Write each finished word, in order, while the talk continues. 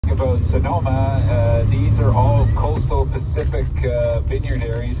about Sonoma, these are all coastal Pacific vineyard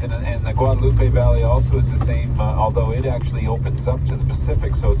areas, and the Guadalupe Valley also is the same, although it actually opens up to the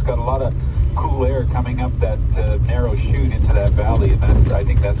Pacific, so it's got a lot of cool air coming up that narrow chute into that valley, and I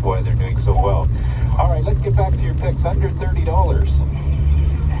think that's why they're doing so well. All right, let's get back to your picks. Under $30.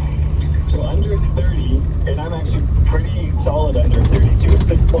 So under 30, and I'm actually pretty solid under 32. It's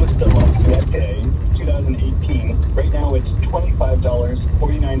been close to La Siete, 2018. Right now it's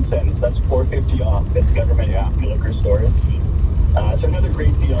 $25.49. That's $4.50 off at government liquor stores. So another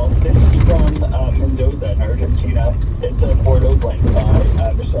great deal. This is from Mendoza in Argentina. It's a Bordeaux blend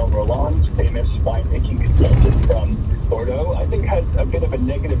by Michel Rolland, famous winemaking consultant from Bordeaux. I think has a bit of a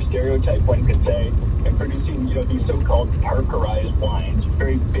negative stereotype, one could say, in producing, these so-called parkerized wines.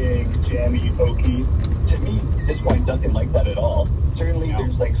 Very big, jammy, oaky. To me, this wine doesn't like that at all. Certainly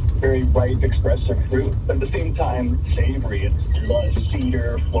there's like very ripe, expressive fruit, but at the same time, savory. It's a lot of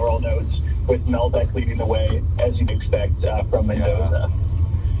cedar, floral notes, with Malbec leading the way, as you'd expect from Mendoza.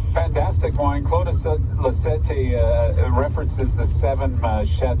 Fantastic wine. Clos de La Siete references the 7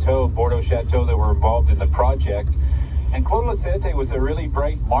 Bordeaux Chateaux that were involved in the project. And Clos de La Siete was a really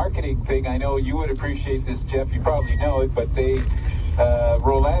bright marketing thing. I know you would appreciate this, Jeff. You probably know it, but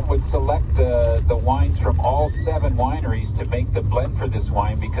Rolland would select the wines from all 7 wineries to make the blend for this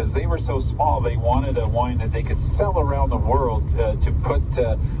wine because they were so small. They wanted a wine that they could sell around the world to put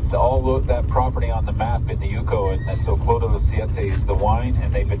all that property on the map in the Yucco. And so Clos de La Siete is the wine,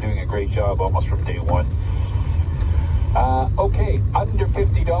 and they've been doing a great job almost from day one. Okay, under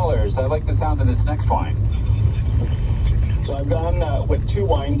 $50. I like the sound of this next wine. So I've gone with 2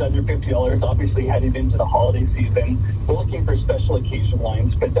 wines under $50, obviously headed into the holiday season. We're looking for special occasion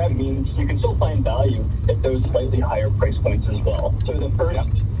wines, but that means you can still find value at those slightly higher price points as well. So the first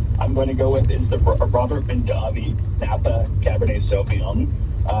I'm going to go with is the Robert Mondavi Napa Cabernet Sauvignon.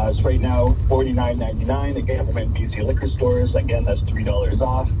 It's right now $49.99 at government BC liquor stores. Again, that's $3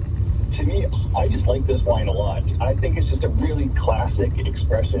 off. To me, I just like this wine a lot. I think it's just a really classic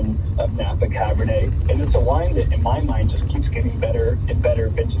expression of Napa Cabernet, and it's a wine that, in my mind, just keeps getting better and better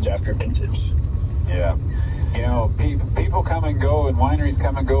vintage after vintage. Yeah. People come and go, and wineries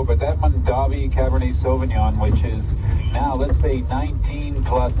come and go, but that Mondavi Cabernet Sauvignon, which is now, let's say 19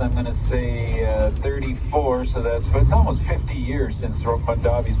 plus, I'm going to say 34, so it's almost 50 years since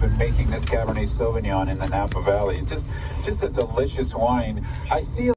Mondavi's been making this Cabernet Sauvignon in the Napa Valley. It's just a delicious wine. I see